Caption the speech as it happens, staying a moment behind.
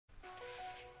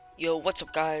Yo, what's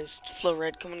up guys? It's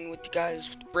FlowRed coming with you guys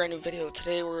with a brand new video.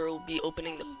 Today we'll be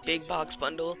opening the big box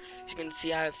bundle. As you can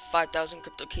see, I have 5,000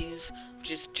 crypto keys, which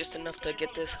is just enough to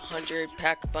get this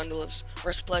 100-pack bundle of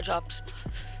rest pledge drops.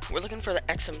 We're looking for the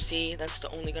XMC. That's the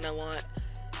only gun I want.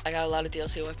 I got a lot of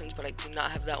DLC weapons, but I do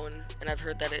not have that one, and I've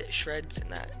heard that it shreds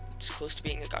and that it's close to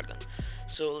being a god gun.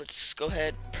 So let's go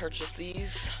ahead, purchase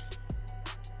these.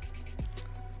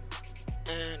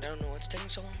 And I don't know what's taking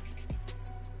so long.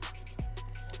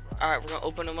 Alright, we're gonna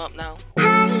open them up now.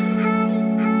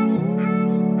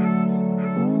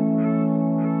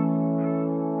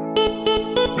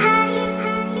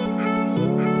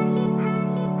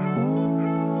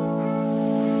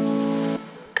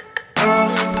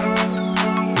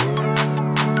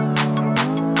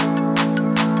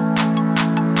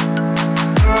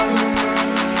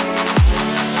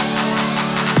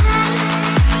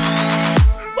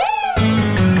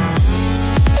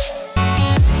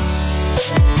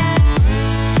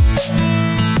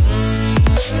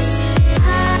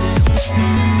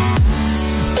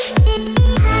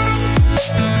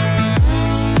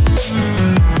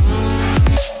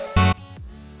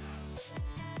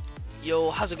 Yo,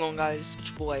 how's it going guys? It's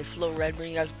your boy FlowRed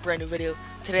bringing you guys a brand new video.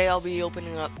 Today I'll be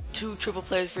opening up 2 triple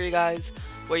plays for you guys,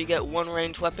 where you get 1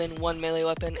 ranged weapon, 1 melee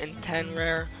weapon, and 10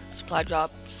 rare supply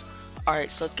drops.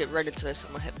 Alright, so let's get right into this.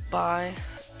 I'm gonna hit buy.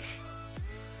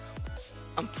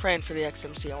 I'm praying for the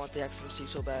XMC. I want the XMC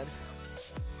so bad.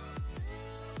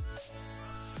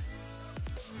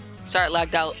 Sorry, it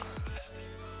lagged out.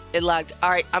 It lagged.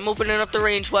 Alright, I'm opening up the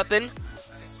ranged weapon.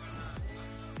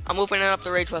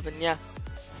 Yeah.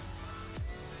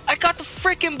 I got the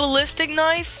freaking ballistic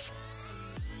knife.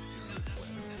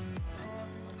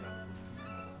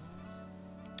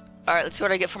 Alright, let's see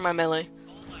what I get for my melee.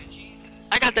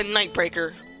 I got the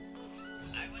Nightbreaker.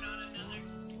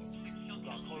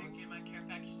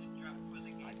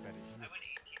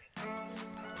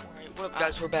 Alright, what up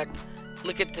guys, we're back.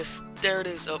 Look at this. There it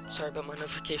is. Oh, sorry about my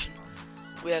notification.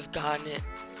 We have gotten it.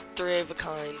 3 of a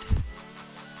kind.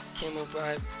 Camo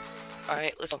bribe.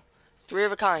 Alright, let's go. 3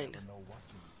 of a kind.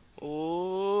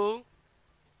 Ooh.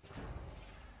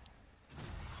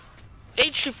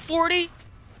 HC40?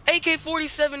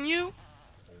 AK-47U?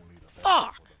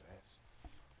 Fuck.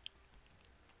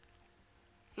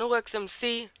 No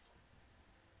XMC.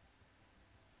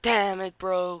 Damn it,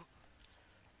 bro.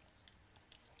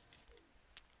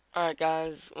 Alright,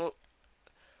 guys. Well,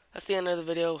 that's the end of the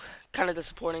video. Kind of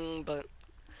disappointing, but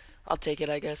I'll take it,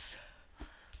 I guess.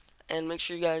 And make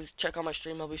sure you guys check out my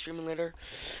stream. I'll be streaming later.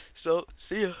 So,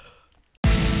 see ya.